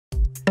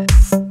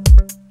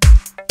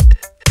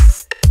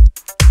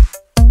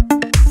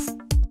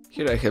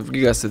Here I have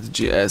GIGASET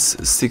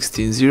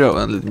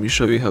GS160 and let me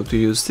show you how to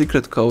use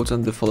secret codes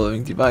on the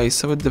following device.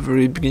 So at the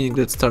very beginning,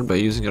 let's start by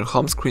using your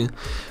home screen.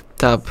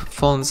 Tap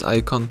phones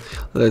icon,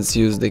 let's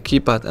use the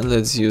keypad and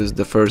let's use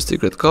the first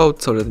secret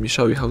code. So let me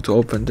show you how to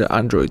open the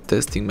Android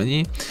testing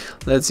menu.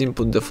 Let's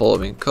input the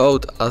following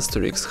code: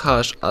 asterisk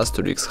hash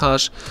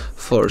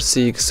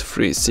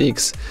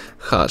 4636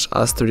 hash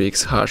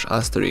asterisk hash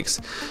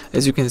asterisk.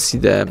 As you can see,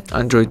 the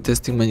Android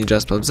testing menu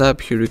just pops up.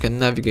 Here you can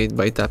navigate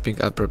by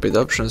tapping appropriate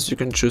options. You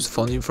can choose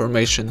phone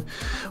information,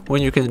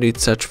 when you can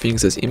read such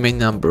things as IMEI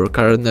number,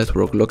 current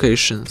network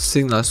location,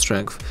 signal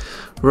strength,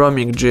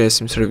 roaming,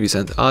 GSM service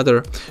and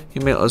other.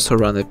 You may also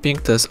run a ping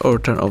test or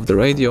turn off the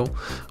radio.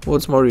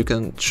 What's more, you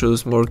can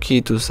choose more key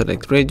to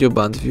select radio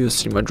band, view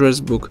stream address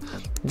book,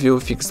 view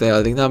fixed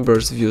dialing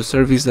numbers, view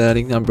service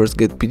dialing numbers,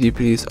 get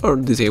PDPs or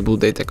disable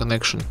data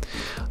connection.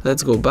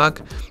 Let's go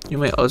back. You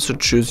may also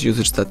choose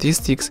usage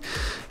statistics,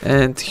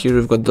 and here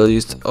you've got the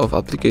list of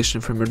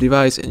applications from your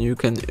device and you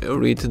can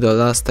read the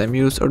last time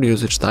used or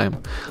usage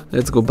time.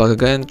 Let's go back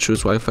again,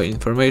 choose Wi-Fi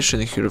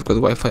information. Here you've got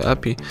Wi-Fi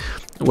API,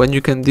 when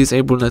you can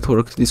disable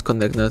network,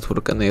 disconnect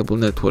network, enable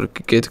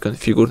network, get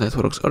configure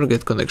networks or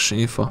get connection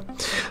info.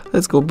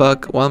 Let's go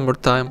back one more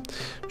time,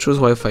 choose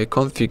Wi-Fi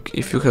config.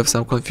 If you have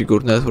some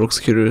configured networks,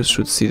 here you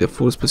should see the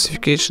full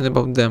specification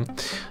about them.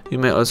 You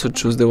may also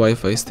choose the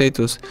Wi-Fi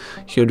status.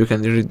 Here you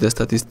can read the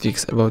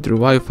statistics about your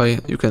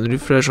Wi-Fi. You can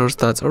refresh your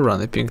stats or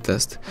run a ping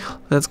test.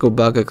 Let's go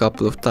back a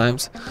couple of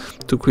times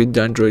to quit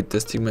the Android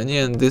testing menu,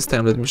 and this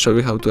time let me show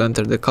you how to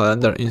enter the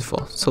calendar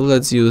info. So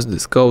let's use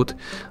this code: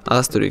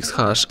 asterisk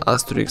hash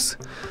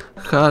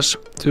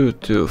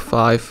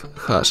 225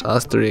 hash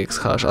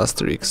asterisk.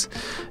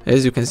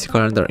 As you can see,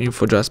 calendar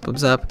info just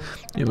pops up.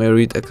 You may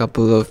read a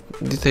couple of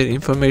detailed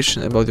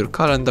information about your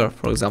calendar,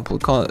 for example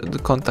the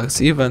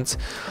contacts, events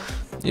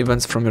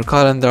from your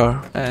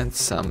calendar and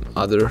some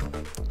other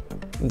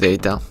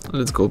data.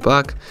 Let's go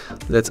back,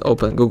 let's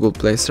open Google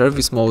Play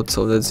service mode.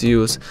 So let's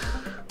use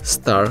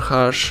star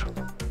hash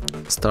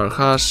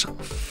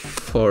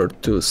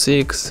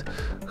 426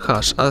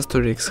 hash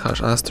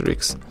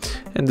asterisk,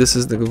 and this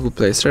is the Google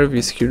Play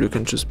service. Here you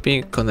can choose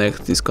ping,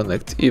 connect,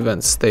 disconnect,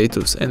 events,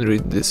 status and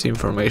read this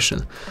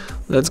information.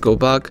 Let's go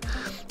back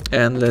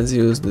and let's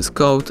use this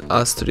code: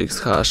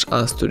 asterisk hash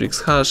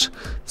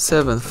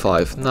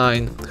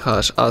 759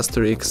 hash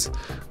asterisk,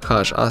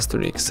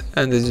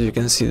 and as you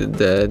can see,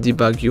 the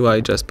debug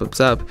UI just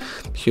pops up.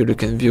 Here you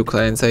can view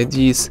clients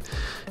IDs,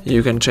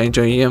 you can change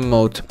OEM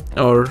mode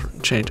or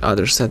change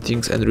other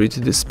settings and read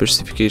this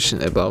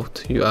specification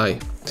about UI.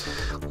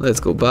 Let's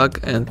go back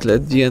and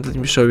at the end let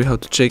me show you how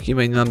to check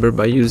IMEI number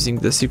by using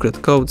the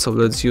secret code. So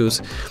let's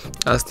use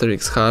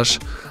asterisk hash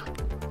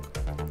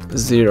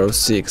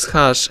 06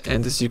 hash,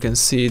 and as you can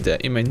see, the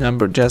IMEI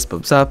number just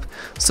pops up.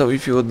 So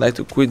if you would like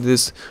to quit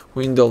this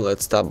window,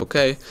 let's tap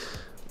OK,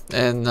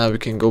 and now we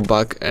can go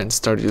back and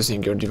start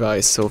using your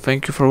device. So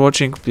thank you for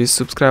watching. Please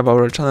subscribe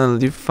our channel,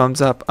 leave a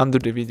thumbs up under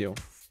the video.